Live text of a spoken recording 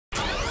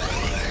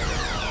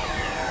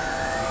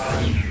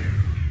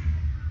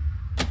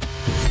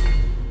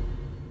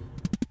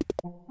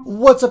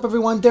What's up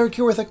everyone, Derek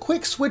here with a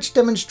quick Switch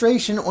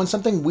demonstration on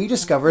something we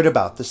discovered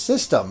about the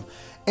system.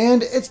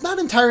 And it's not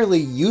entirely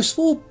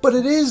useful, but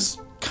it is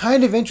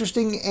kind of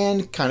interesting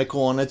and kind of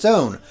cool on its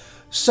own.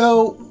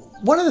 So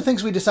one of the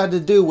things we decided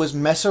to do was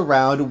mess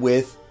around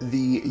with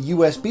the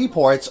USB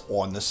ports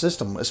on the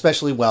system,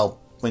 especially, well,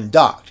 when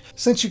docked,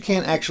 since you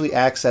can't actually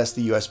access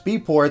the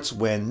USB ports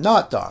when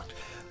not docked.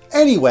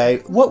 Anyway,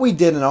 what we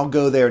did, and I'll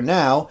go there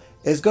now,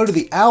 is go to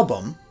the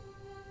album,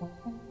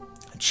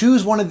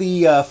 choose one of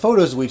the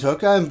photos we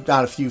took. I've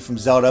got a few from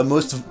Zelda,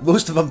 most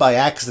of them by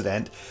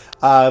accident.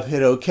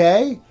 Hit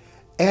OK,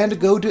 and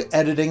go to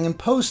editing and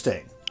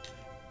posting.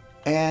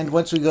 And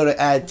once we go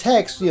to add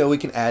text, we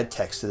can add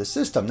text to the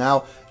system.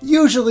 Now,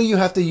 usually you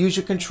have to use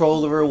your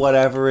controller or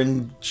whatever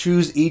and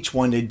choose each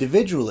one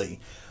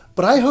individually.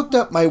 But I hooked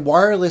up my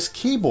wireless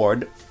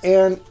keyboard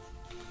and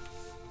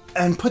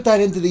put that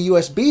into the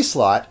USB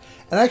slot,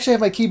 and I actually have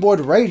my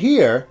keyboard right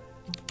here.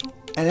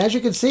 And as you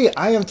can see,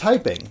 I am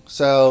typing.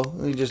 So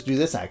let me just do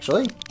this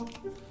actually.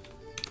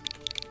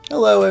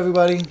 Hello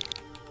everybody.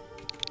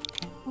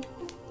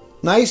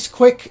 Nice,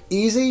 quick,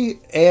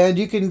 easy, and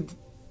you can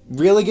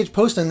really get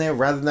post in there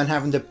rather than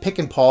having to pick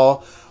and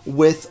paw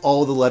with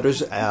all the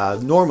letters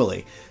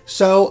normally.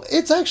 So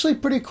it's actually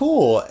pretty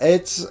cool.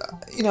 It's,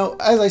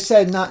 as I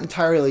said, not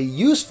entirely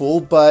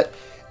useful, but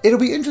it'll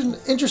be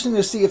interesting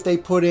to see if they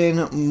put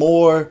in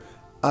more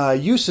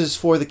uses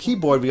for the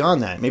keyboard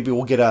beyond that. Maybe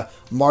we'll get a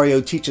Mario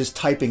Teaches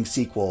Typing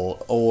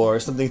sequel or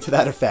something to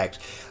that effect.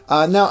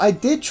 Now, I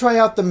did try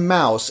out the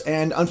mouse,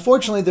 and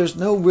unfortunately there's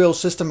no real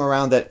system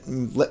around that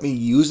let me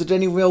use it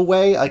any real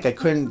way. Like, I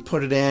couldn't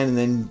put it in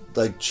and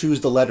then choose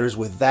the letters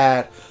with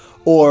that,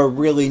 or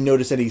really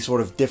notice any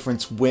sort of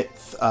difference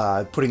with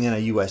putting in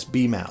a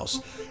USB mouse.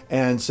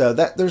 And so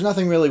there's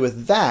nothing really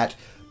with that.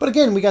 But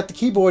again, we got the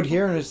keyboard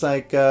here, and it's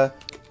like,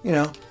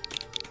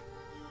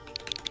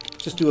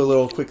 just do a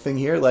little quick thing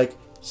here, like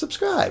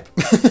subscribe.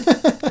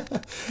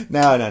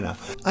 No.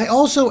 I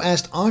also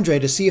asked Andre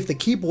to see if the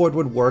keyboard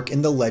would work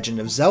in The Legend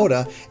of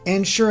Zelda,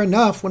 and sure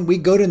enough, when we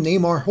go to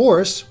name our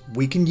horse,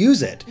 we can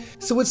use it.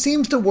 So it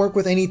seems to work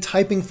with any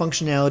typing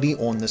functionality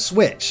on the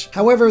Switch.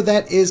 However,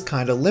 that is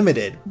kinda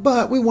limited,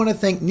 but we want to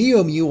thank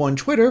NeoMew on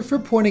Twitter for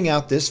pointing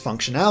out this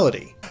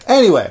functionality.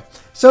 Anyway,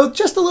 so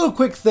just a little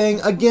quick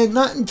thing, again,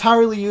 not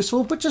entirely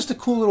useful, but just a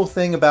cool little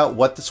thing about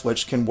what the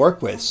Switch can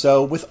work with.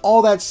 So with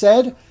all that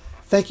said,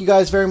 thank you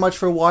guys very much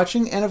for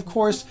watching, and of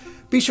course,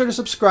 be sure to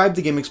subscribe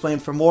to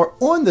GameXplain for more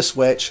on the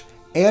Switch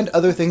and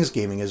other things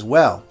gaming as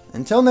well.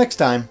 Until next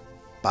time,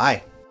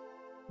 bye.